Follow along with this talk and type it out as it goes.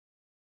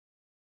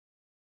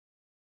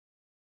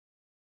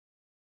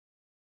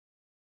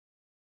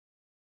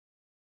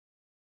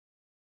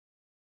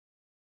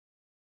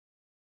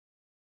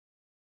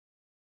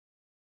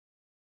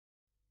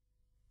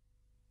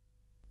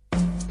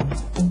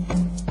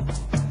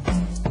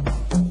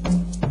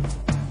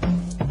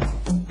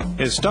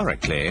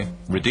Historically,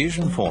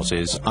 Rhodesian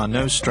forces are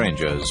no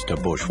strangers to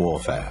bush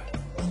warfare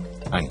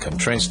and can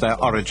trace their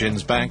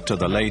origins back to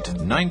the late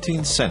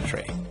 19th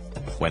century,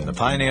 when the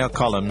pioneer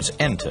columns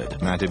entered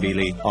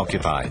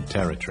Matabele-occupied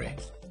territory.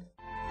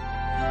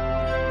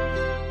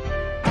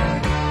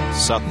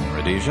 Southern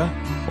Rhodesia,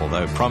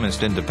 although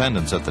promised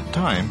independence at the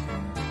time,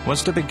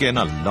 was to begin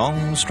a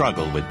long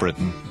struggle with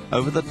Britain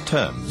over the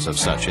terms of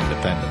such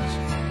independence,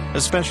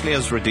 especially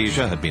as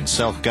Rhodesia had been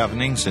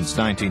self-governing since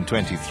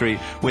 1923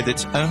 with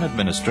its own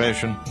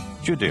administration,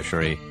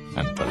 judiciary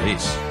and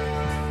police.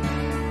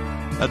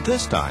 At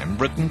this time,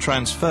 Britain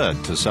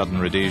transferred to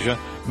Southern Rhodesia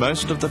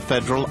most of the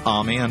Federal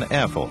Army and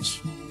Air Force,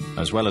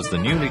 as well as the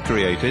newly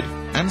created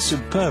and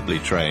superbly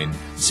trained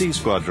Sea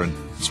Squadron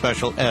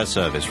Special Air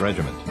Service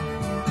Regiment.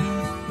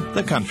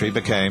 The country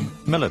became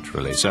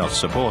militarily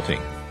self-supporting.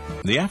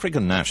 The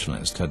African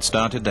nationalists had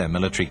started their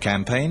military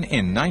campaign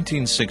in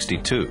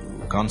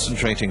 1962,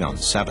 concentrating on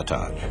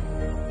sabotage.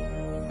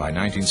 By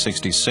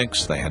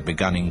 1966, they had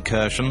begun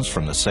incursions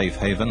from the safe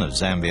haven of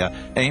Zambia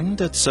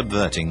aimed at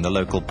subverting the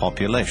local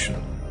population,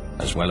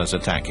 as well as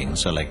attacking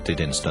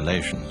selected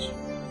installations.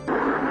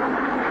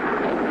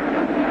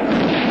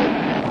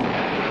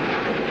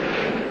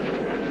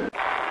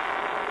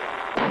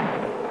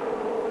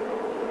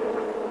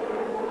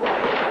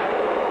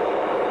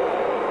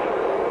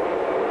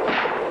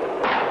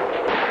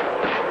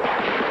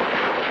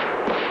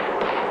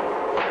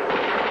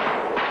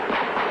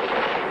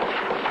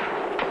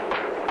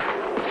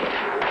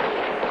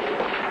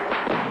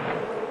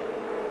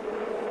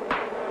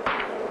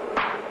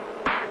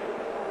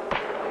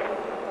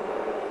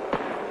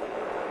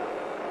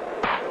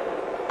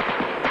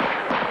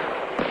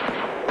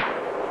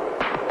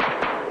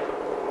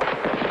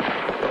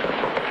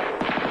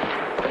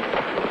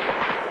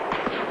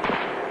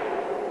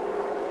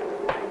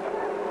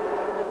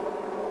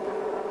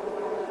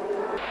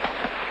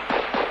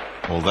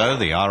 Although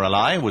the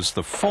RLI was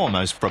the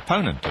foremost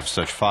proponent of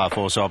such fire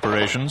force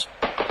operations,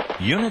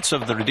 units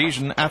of the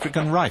Rhodesian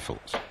African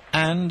Rifles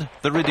and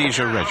the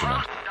Rhodesia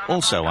Regiment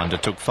also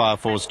undertook fire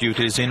force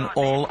duties in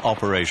all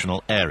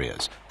operational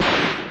areas.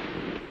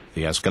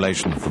 The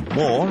escalation of the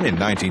war in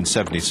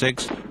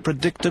 1976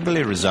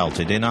 predictably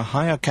resulted in a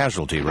higher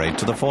casualty rate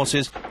to the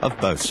forces of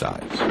both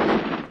sides.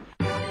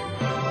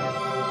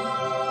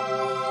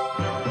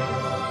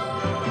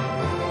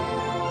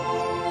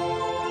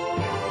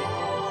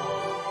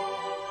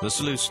 The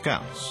Zulu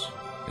Scouts,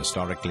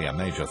 historically a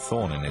major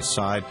thorn in his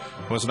side,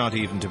 was not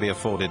even to be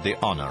afforded the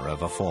honor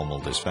of a formal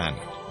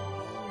disbandment.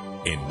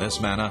 In this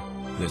manner,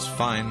 this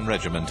fine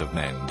regiment of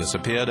men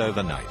disappeared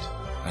overnight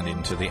and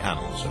into the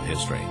annals of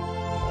history.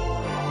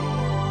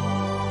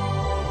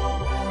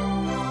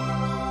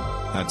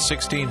 At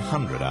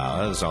 1600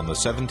 hours on the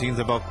 17th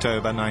of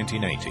October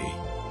 1980,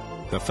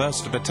 the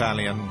 1st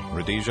Battalion,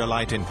 Rhodesia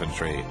Light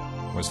Infantry,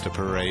 was to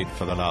parade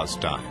for the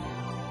last time,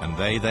 and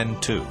they then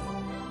too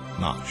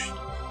marched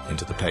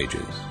into the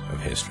pages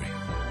of history.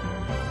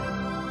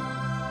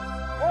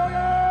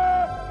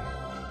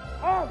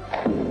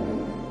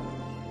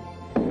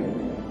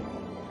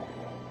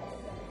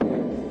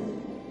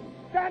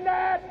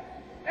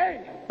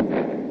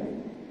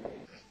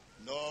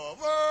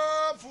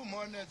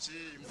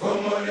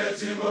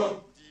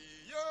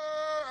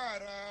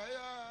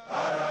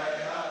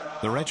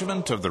 The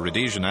regiment of the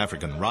Rhodesian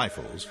African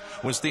Rifles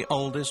was the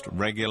oldest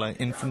regular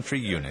infantry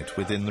unit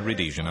within the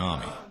Rhodesian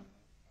Army.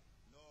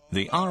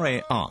 The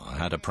RAR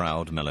had a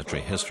proud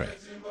military history,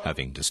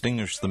 having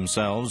distinguished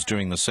themselves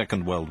during the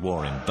Second World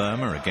War in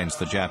Burma against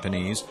the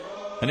Japanese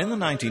and in the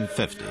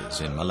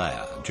 1950s in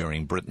Malaya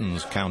during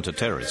Britain's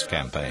counter-terrorist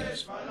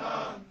campaigns.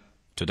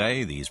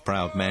 Today, these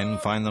proud men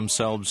find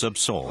themselves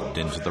absorbed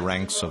into the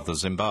ranks of the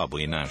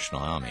Zimbabwe National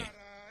Army.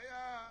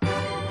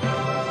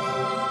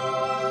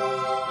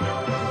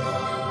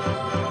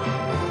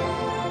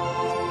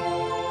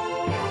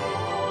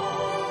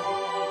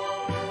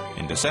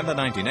 In December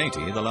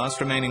 1980, the last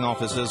remaining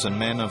officers and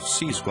men of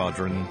Sea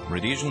Squadron,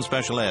 Rhodesian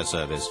Special Air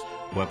Service,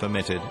 were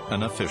permitted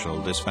an official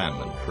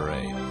disbandment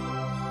parade.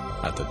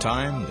 At the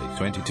time, the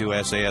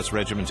 22 SAS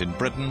Regiment in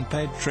Britain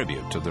paid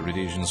tribute to the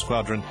Rhodesian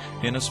Squadron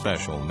in a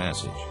special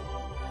message.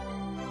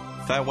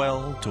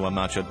 Farewell to a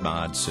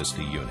much-admired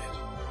sister unit.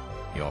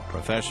 Your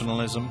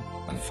professionalism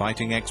and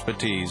fighting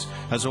expertise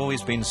has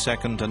always been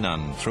second to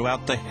none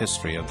throughout the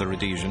history of the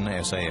Rhodesian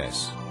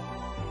SAS.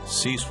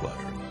 Sea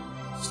Squadron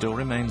still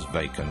remains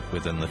vacant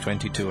within the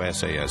 22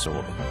 SAS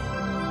order.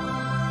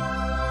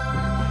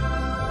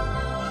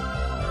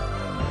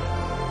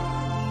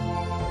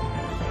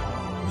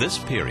 This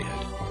period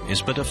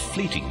is but a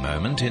fleeting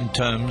moment in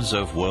terms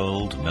of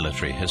world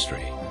military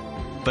history,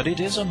 but it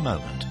is a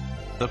moment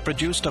that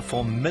produced a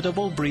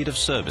formidable breed of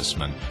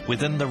servicemen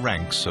within the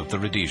ranks of the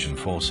Rhodesian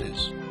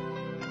forces.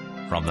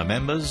 From the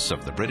members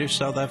of the British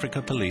South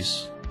Africa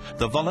Police,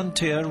 the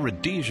volunteer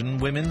Rhodesian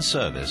Women's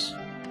Service,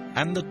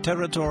 and the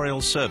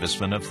territorial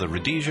servicemen of the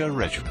Rhodesia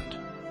Regiment,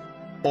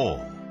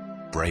 all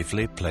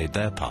bravely played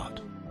their part.